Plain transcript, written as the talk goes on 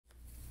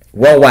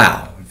Well,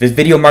 wow, this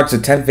video marks the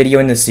 10th video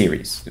in the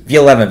series, the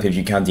 11th if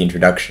you count the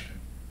introduction.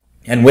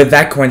 And with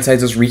that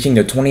coincides us reaching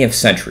the 20th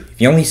century,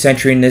 the only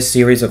century in this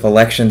series of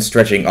elections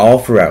stretching all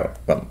throughout,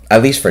 well,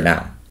 at least for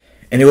now.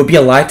 And it would be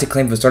a lie to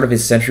claim the start of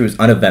his century was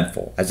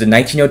uneventful, as the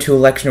 1902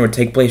 election would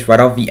take place right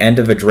off the end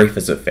of the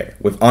Dreyfus Affair,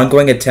 with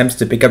ongoing attempts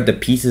to pick up the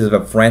pieces of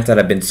a France that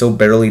had been so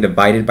bitterly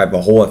divided by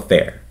the whole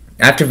affair.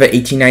 After the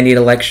 1898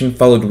 election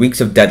followed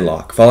weeks of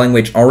deadlock, following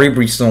which Henri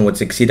Brisson would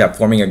succeed at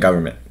forming a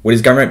government. Would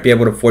his government be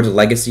able to forge a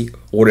legacy,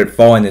 or would it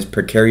fall in this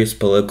precarious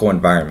political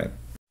environment?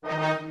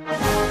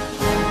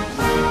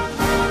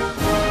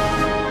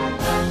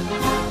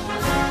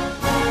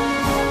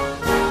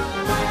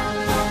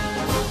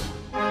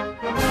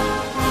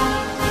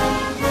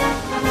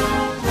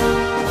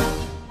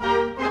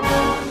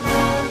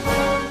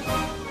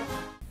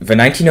 The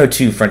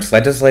 1902 French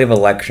legislative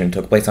election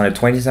took place on the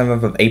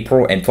 27th of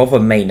April and 12th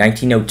of May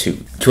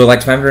 1902 to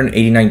elect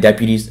 589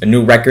 deputies, a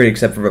new record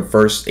except for the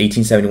first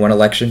 1871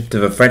 election, to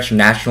the French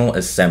National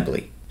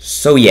Assembly.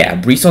 So yeah,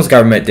 Brisson's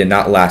government did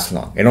not last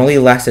long. It only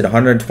lasted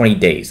 120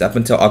 days, up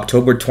until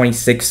October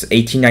 26,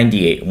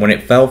 1898, when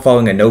it fell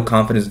following a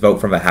no-confidence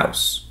vote from the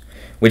House,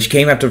 which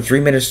came after 3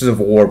 ministers of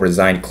war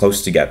resigned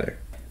close together.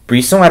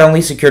 Brisson had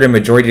only secured a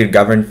majority to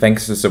govern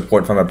thanks to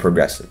support from the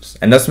progressives,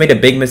 and thus made a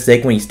big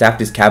mistake when he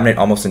staffed his cabinet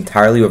almost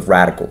entirely with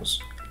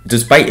radicals.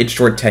 Despite its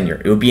short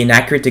tenure, it would be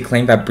inaccurate to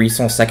claim that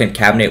Brisson's second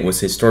cabinet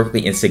was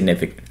historically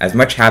insignificant, as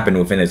much happened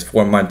within its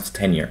 4-month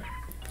tenure.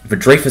 The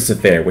Dreyfus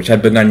Affair, which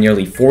had begun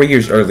nearly 4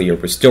 years earlier,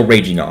 was still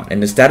raging on,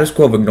 and the status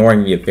quo of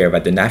ignoring the affair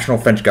that the national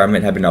French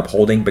government had been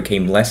upholding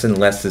became less and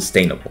less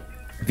sustainable.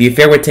 The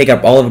affair would take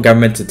up all of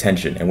government's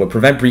attention and would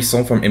prevent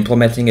Brisson from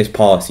implementing his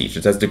policies,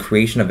 such as the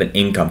creation of an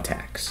income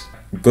tax.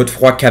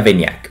 Godefroy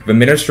Cavaignac, the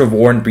Minister of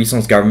War in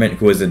Brisson's government,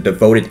 who was a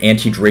devoted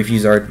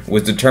anti-Dreyfusard,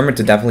 was determined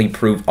to definitely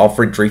prove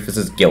Alfred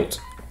Dreyfus's guilt.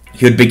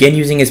 He would begin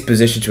using his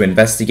position to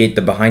investigate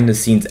the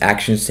behind-the-scenes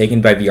actions taken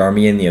by the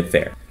army in the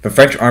affair. The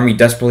French army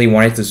desperately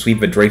wanted to sweep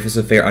the Dreyfus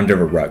Affair under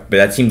the rug, but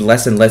that seemed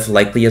less and less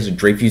likely as the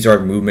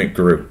Dreyfusard movement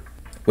grew.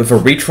 With a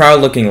retrial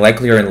looking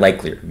likelier and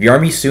likelier, the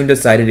army soon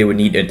decided it would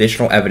need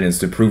additional evidence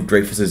to prove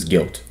Dreyfus's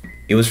guilt.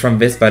 It was from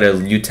this that a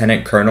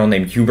lieutenant colonel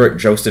named Hubert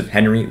Joseph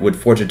Henry would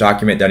forge a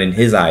document that in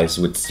his eyes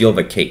would seal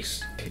the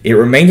case. It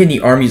remained in the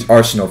army's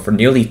arsenal for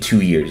nearly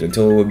 2 years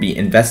until it would be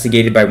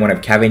investigated by one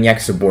of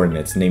Cavaignac's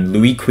subordinates named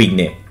Louis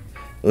Quignet.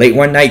 Late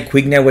one night,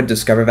 Quignet would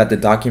discover that the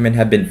document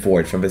had been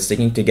forged from the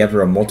sticking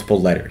together of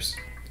multiple letters.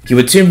 He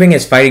would soon bring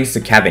his findings to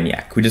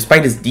Cavaignac, who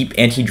despite his deep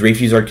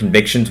anti-Dreyfusard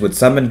convictions would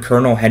summon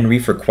Colonel Henry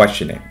for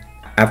questioning.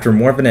 After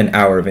more than an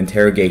hour of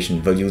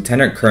interrogation, the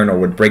lieutenant colonel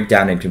would break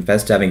down and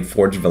confess to having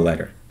forged the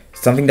letter,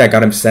 something that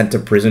got him sent to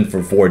prison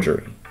for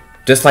forgery.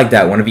 Just like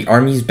that, one of the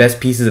army's best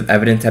pieces of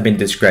evidence had been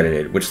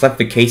discredited, which left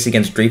the case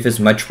against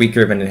Dreyfus much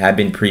weaker than it had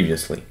been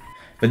previously.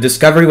 The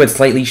discovery would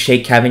slightly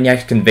shake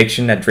Cavaignac's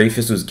conviction that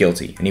Dreyfus was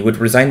guilty, and he would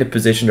resign the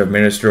position of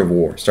Minister of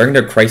War, starting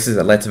the crisis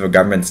that led to the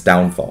government's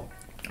downfall.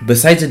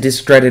 Besides the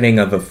discrediting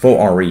of the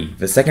faux Henri,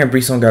 the second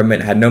Brisson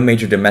government had no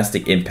major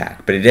domestic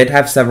impact, but it did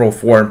have several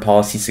foreign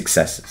policy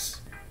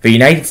successes. The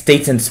United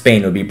States and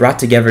Spain would be brought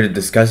together to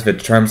discuss the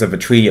terms of the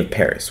Treaty of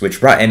Paris, which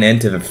brought an end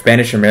to the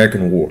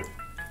Spanish-American War.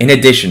 In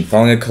addition,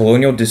 following a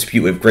colonial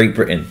dispute with Great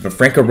Britain, the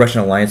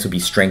Franco-Russian alliance would be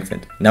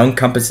strengthened, now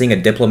encompassing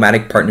a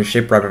diplomatic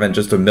partnership rather than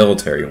just a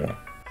military one.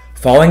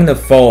 Following the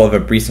fall of the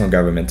Brisson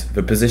government,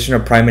 the position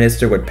of Prime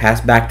Minister would pass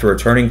back to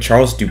returning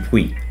Charles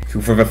Dupuy,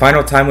 who for the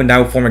final time would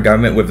now form a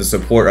government with the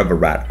support of the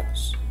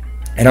radicals.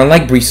 And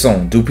unlike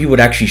Brisson, Dupuy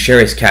would actually share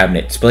his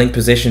cabinet, splitting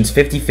positions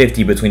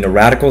 50-50 between the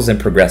radicals and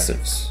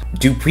progressives.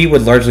 Dupuy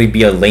would largely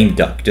be a lame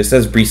duck, just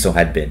as Brisson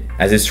had been,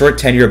 as his short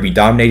tenure would be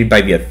dominated by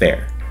the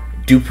affair.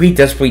 Dupuy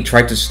desperately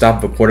tried to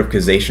stop the Court of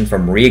Cassation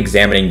from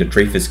re-examining the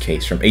Dreyfus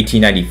case from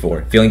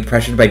 1894, feeling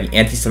pressured by the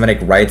anti-Semitic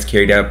riots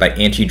carried out by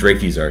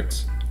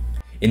anti-Dreyfusards.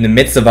 In the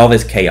midst of all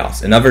this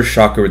chaos, another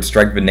shocker would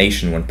strike the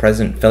nation when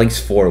President Felix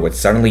Faure would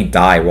suddenly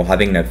die while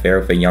having an affair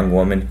with a young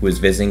woman who was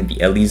visiting the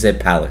Élysée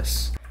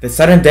Palace. The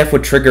sudden death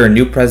would trigger a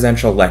new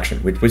presidential election,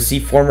 which would see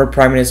former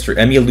Prime Minister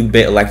Émile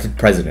Loubet elected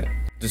president.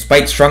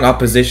 Despite strong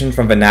opposition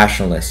from the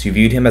nationalists who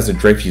viewed him as a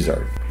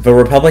Dreyfusard, the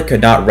Republic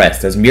could not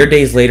rest, as mere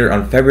days later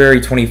on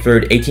February 23,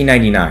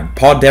 1899,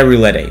 Paul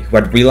Déroulède, who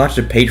had relaunched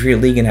the Patriot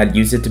League and had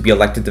used it to be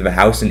elected to the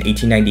House in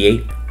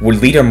 1898,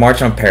 would lead a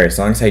march on Paris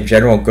alongside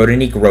General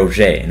Godenique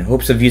Roget in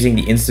hopes of using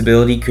the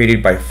instability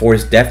created by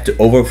Faure's death to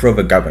overthrow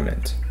the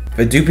government.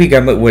 The Dupuy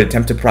government would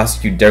attempt to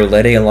prosecute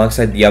Déroulède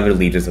alongside the other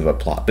leaders of the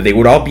plot, but they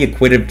would all be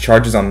acquitted of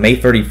charges on May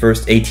 31,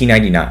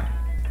 1899.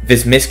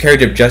 This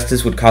miscarriage of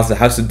justice would cause the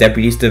House of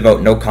Deputies to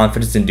vote no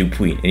confidence in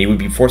Dupuy, and he would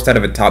be forced out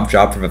of a top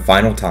job for the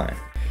final time.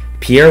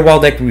 Pierre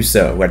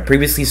Waldeck-Rousseau, who had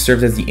previously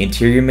served as the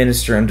Interior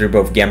Minister under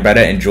both Gambetta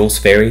and Jules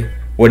Ferry,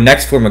 would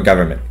next form a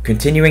government,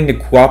 continuing the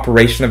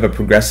cooperation of the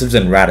progressives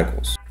and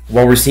radicals,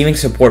 while receiving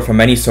support from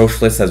many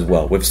socialists as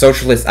well, with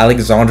socialist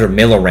Alexandre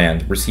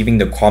Millerand receiving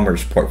the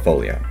Commerce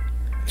portfolio.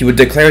 He would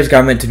declare his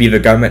government to be the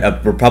government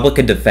of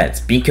Republican defense,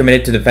 being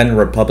committed to defend the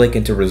Republic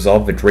and to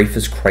resolve the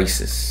Dreyfus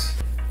crisis.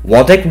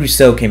 Waldeck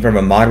Rousseau came from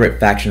a moderate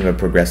faction of the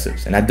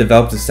progressives and had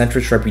developed a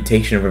centrist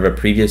reputation over the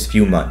previous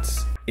few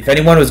months. If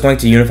anyone was going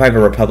to unify the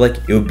Republic,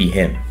 it would be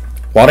him.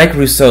 Waldeck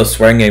Rousseau's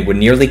swearing in would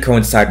nearly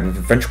coincide with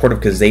the French Court of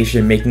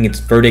Cassation making its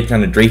verdict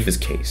on the Dreyfus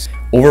case,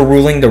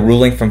 overruling the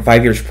ruling from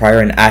 5 years prior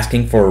and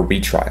asking for a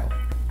retrial.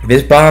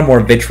 This brought on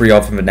more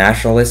vitriol from the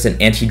nationalists and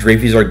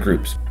anti-Dreyfusard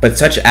groups, but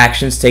such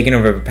actions taken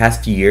over the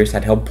past few years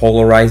had helped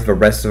polarize the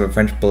rest of the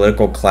French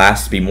political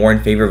class to be more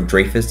in favor of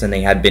Dreyfus than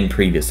they had been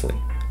previously.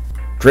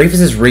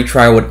 Dreyfus's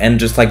retrial would end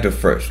just like the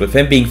first, with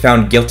him being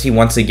found guilty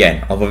once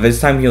again, although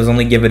this time he was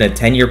only given a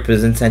 10-year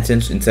prison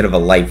sentence instead of a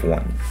life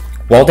one.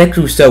 Waldeck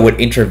Rousseau would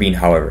intervene,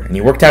 however, and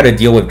he worked out a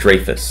deal with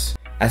Dreyfus.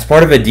 As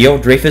part of the deal,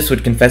 Dreyfus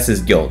would confess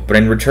his guilt, but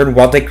in return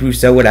Waldeck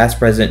Rousseau would ask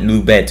President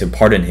Loubet to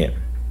pardon him.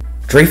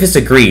 Dreyfus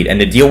agreed,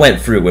 and the deal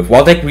went through, with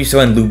Waldeck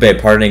Rousseau and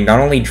Loubet pardoning not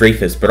only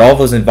Dreyfus, but all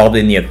those involved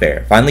in the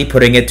affair, finally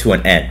putting it to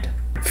an end.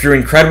 Through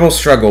incredible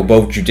struggle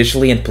both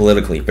judicially and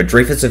politically, the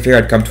Dreyfus Affair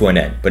had come to an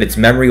end, but its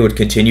memory would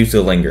continue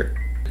to linger.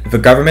 The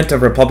government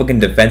of Republican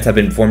defense had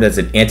been formed as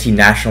an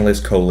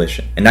anti-nationalist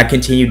coalition, and that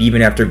continued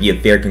even after the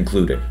affair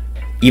concluded.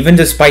 Even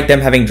despite them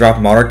having dropped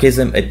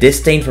monarchism, a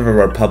disdain for the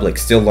Republic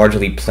still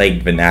largely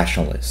plagued the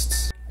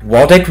nationalists.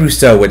 Waldeck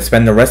Rousseau would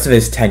spend the rest of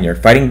his tenure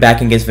fighting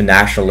back against the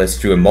nationalists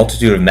through a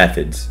multitude of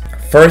methods.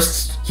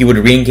 First, he would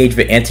re-engage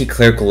the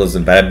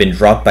anti-clericalism that had been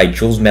dropped by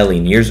Jules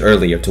Méline years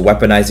earlier to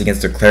weaponize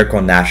against the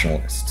clerical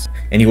nationalists.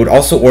 And he would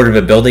also order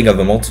the building of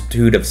a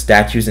multitude of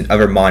statues and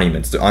other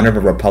monuments to honor the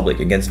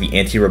Republic against the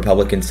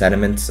anti-Republican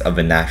sentiments of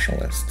the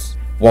nationalists.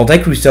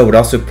 Waldeck Rousseau would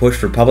also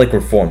push Republic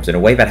reforms in a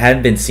way that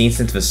hadn't been seen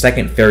since the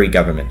second Ferry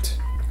government.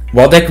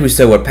 Waldeck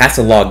Rousseau would pass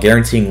a law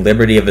guaranteeing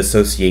liberty of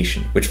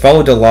association, which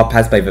followed a law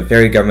passed by the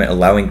Ferry government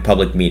allowing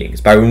public meetings,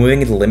 by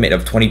removing the limit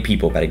of 20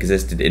 people that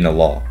existed in the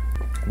law.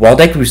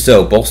 Waldeck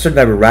Rousseau, bolstered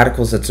by the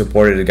radicals that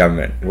supported the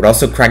government, would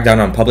also crack down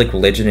on public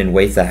religion in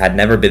ways that had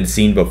never been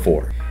seen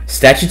before.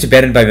 Statutes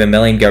abandoned by the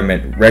Méline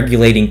government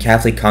regulating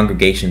Catholic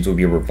congregations would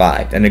be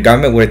revived, and the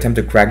government would attempt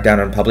to crack down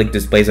on public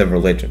displays of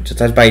religion,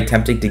 such as by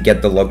attempting to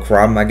get the La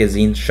Croix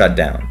magazine shut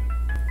down.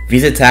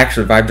 These attacks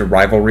revived a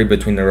rivalry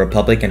between the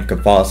Republic and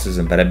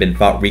Catholicism that had been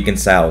thought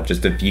reconciled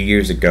just a few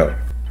years ago.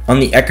 On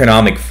the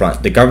economic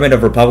front, the government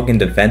of Republican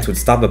defense would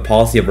stop a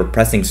policy of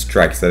repressing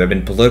strikes that had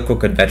been political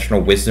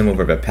conventional wisdom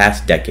over the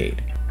past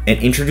decade, and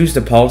introduced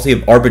a policy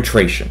of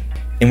arbitration,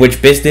 in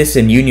which business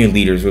and union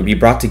leaders would be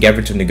brought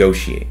together to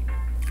negotiate.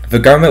 The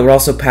government would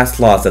also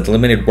pass laws that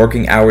limited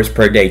working hours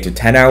per day to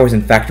 10 hours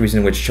in factories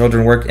in which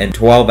children worked and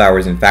 12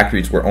 hours in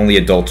factories where only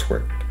adults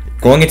worked.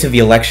 Going into the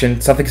election,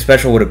 something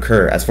special would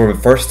occur, as for the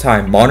first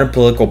time, modern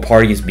political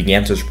parties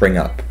began to spring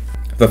up.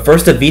 The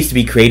first of these to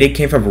be created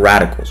came from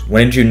radicals,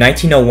 when in June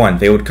 1901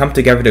 they would come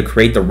together to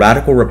create the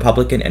Radical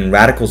Republican and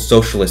Radical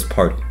Socialist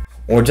Party,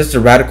 or just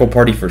the Radical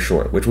Party for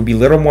short, which would be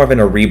little more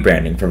than a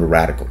rebranding for the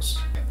radicals.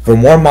 The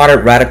more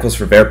moderate radicals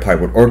for their part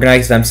would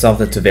organize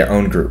themselves into their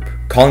own group,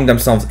 calling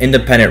themselves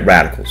independent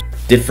radicals,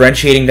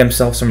 differentiating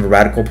themselves from the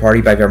Radical Party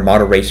by their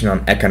moderation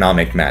on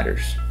economic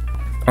matters.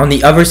 On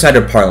the other side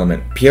of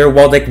Parliament, Pierre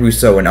Waldeck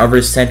Rousseau and other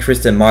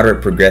centrist and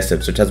moderate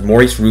progressives such as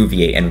Maurice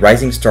Rouvier and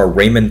rising star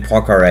Raymond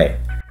Poincaré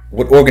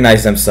would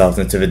organize themselves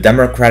into the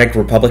Democratic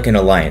Republican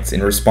Alliance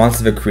in response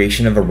to the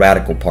creation of a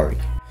radical party.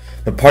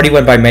 The party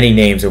went by many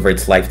names over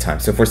its lifetime,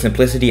 so for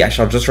simplicity I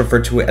shall just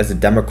refer to it as the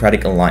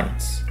Democratic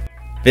Alliance.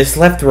 This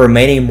left the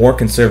remaining more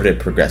conservative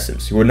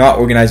progressives, who would not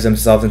organize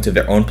themselves into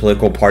their own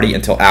political party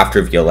until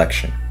after the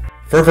election.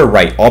 Further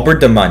right, Albert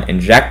de Mun and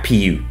Jacques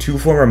Piou, two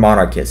former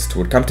monarchists,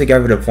 would come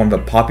together to form the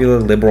Popular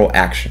Liberal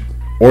Action,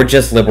 or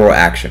just Liberal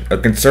Action, a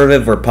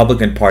conservative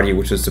Republican party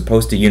which was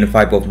supposed to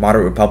unify both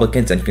moderate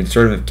Republicans and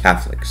conservative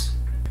Catholics.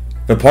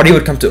 The party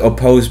would come to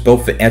oppose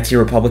both the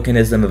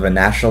anti-republicanism of the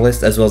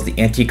nationalists as well as the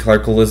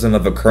anti-clericalism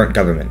of the current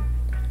government.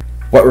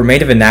 What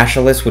remained of the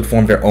nationalists would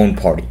form their own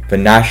party, the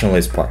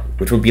Nationalist Party,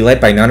 which would be led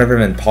by none other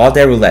than Paul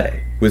Déroulède,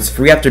 who was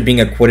free after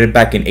being acquitted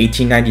back in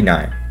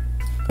 1899.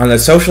 On the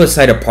socialist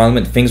side of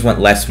Parliament, things went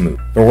less smooth.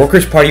 The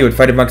Workers' Party would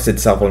fight amongst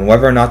itself on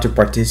whether or not to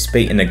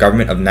participate in a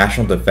government of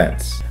national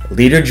defense.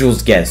 Leader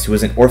Jules Guesde, who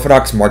was an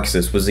orthodox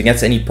Marxist, was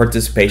against any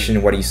participation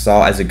in what he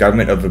saw as a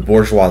government of the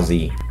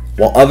bourgeoisie,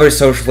 while other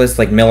socialists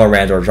like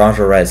Millerand or Jean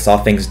Jaurès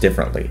saw things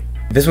differently.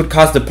 This would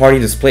cause the party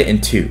to split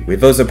in two,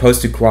 with those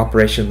opposed to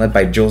cooperation led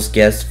by Jules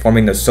Guesde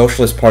forming the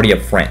Socialist Party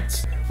of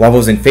France, while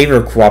those in favor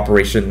of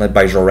cooperation led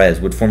by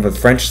Jaurès would form the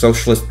French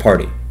Socialist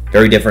Party.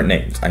 Very different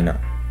names, I know.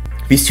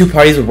 These two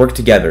parties would work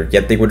together,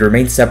 yet they would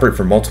remain separate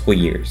for multiple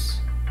years.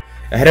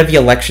 Ahead of the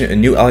election, a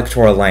new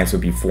electoral alliance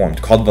would be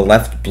formed, called the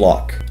Left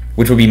Bloc,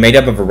 which would be made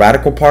up of a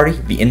Radical Party,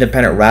 the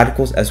Independent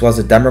Radicals, as well as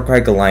the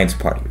Democratic Alliance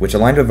Party, which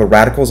aligned with the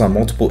Radicals on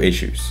multiple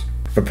issues.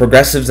 The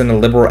Progressives and the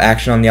Liberal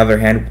Action, on the other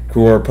hand,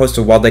 who were opposed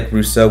to Waldeck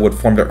Rousseau, would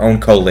form their own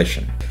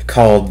coalition,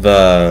 called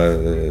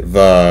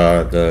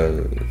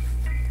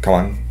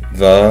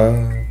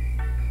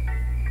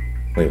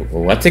Wait,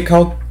 what's it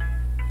called?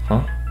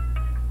 Huh?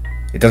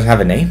 It doesn't have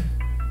a name?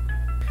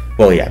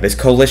 Well, yeah, this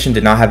coalition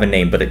did not have a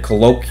name, but it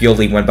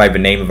colloquially went by the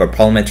name of a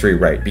parliamentary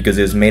right, because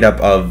it was made up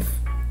of,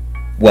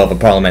 well, the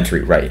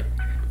parliamentary right.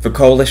 The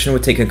coalition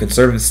would take a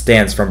conservative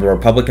stance from a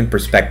Republican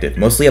perspective,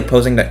 mostly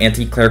opposing the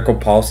anti-clerical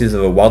policies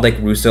of the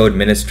Waldeck-Rousseau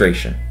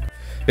administration.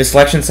 This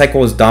election cycle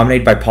was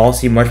dominated by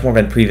policy much more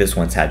than previous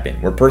ones had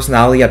been, where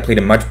personality had played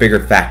a much bigger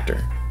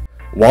factor.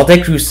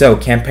 Waldeck-Rousseau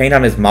campaigned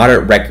on his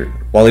moderate record,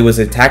 while he was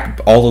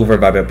attacked all over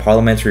by the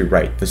parliamentary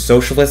right, the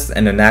socialists,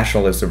 and the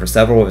nationalists over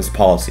several of his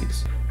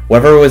policies.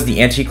 Whether it was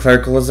the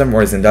anti-clericalism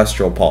or his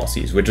industrial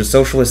policies, which the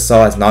socialists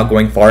saw as not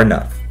going far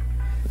enough.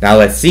 Now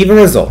let's see the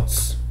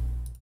results.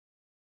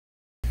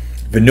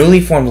 The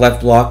newly formed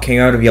Left Bloc came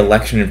out of the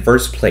election in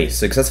first place,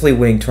 successfully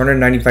winning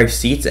 295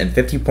 seats and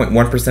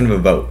 50.1% of the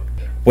vote,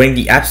 winning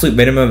the absolute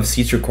minimum of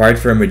seats required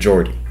for a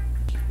majority.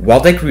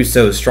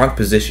 Waldeck-Rousseau's strong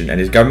position and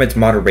his government's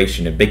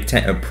moderation and big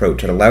tent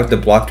approach had allowed the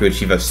bloc to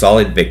achieve a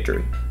solid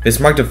victory. This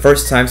marked the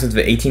first time since the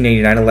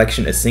 1889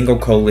 election a single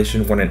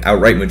coalition won an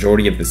outright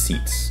majority of the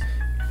seats.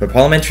 The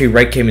parliamentary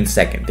right came in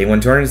second. They won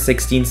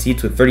 216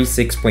 seats with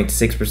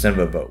 36.6% of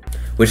the vote,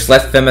 which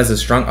left them as a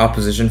strong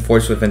opposition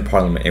force within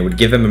parliament and would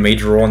give them a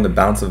major role in the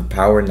balance of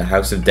power in the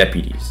House of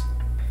Deputies.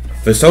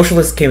 The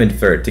socialists came in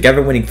third,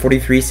 together winning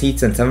 43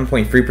 seats and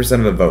 7.3%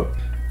 of the vote,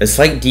 a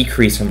slight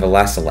decrease from the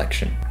last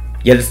election.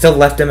 Yet it still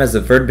left them as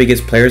the third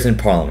biggest players in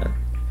parliament.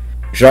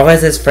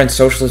 Jaurès' French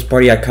Socialist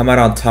Party had come out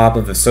on top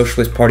of the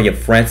Socialist Party of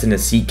France in a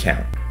seat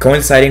count,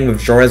 coinciding with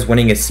Jaurès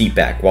winning a seat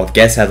back, while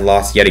Guess had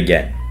lost yet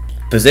again,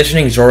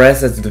 positioning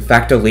Jaurès as the de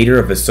facto leader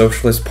of the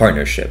Socialist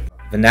Partnership.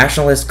 The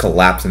Nationalists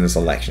collapsed in this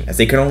election, as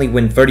they could only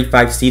win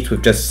 35 seats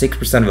with just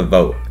 6% of the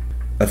vote,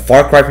 a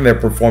far cry from their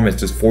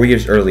performance just 4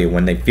 years earlier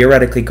when they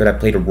theoretically could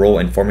have played a role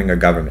in forming a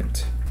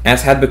government.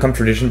 As had become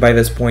tradition by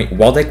this point,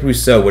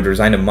 Waldeck-Rousseau would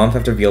resign a month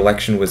after the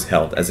election was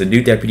held, as the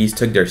new deputies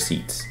took their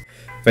seats.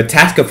 The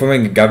task of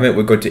forming a government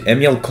would go to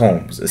Émile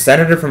Combes, a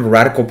senator from the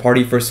Radical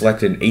Party first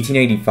elected in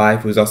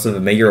 1885 who was also the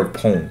mayor of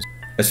Pons,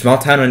 a small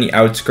town on the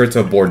outskirts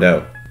of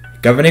Bordeaux.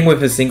 Governing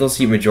with a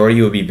single-seat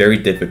majority would be very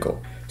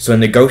difficult, so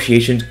in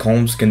negotiations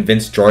Combes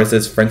convinced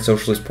Jaurès' French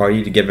Socialist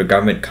Party to give the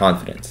government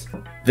confidence.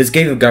 This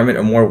gave the government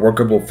a more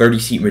workable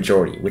 30-seat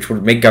majority, which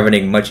would make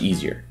governing much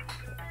easier.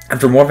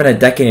 After more than a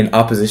decade in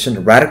opposition,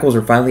 the radicals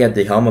were finally at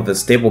the helm of a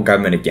stable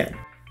government again,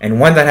 and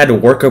one that had a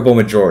workable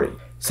majority,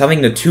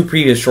 something the two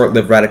previous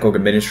short-lived radical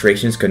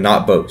administrations could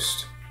not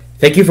boast.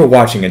 Thank you for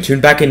watching, and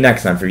tune back in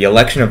next time for the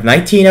election of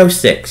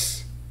 1906.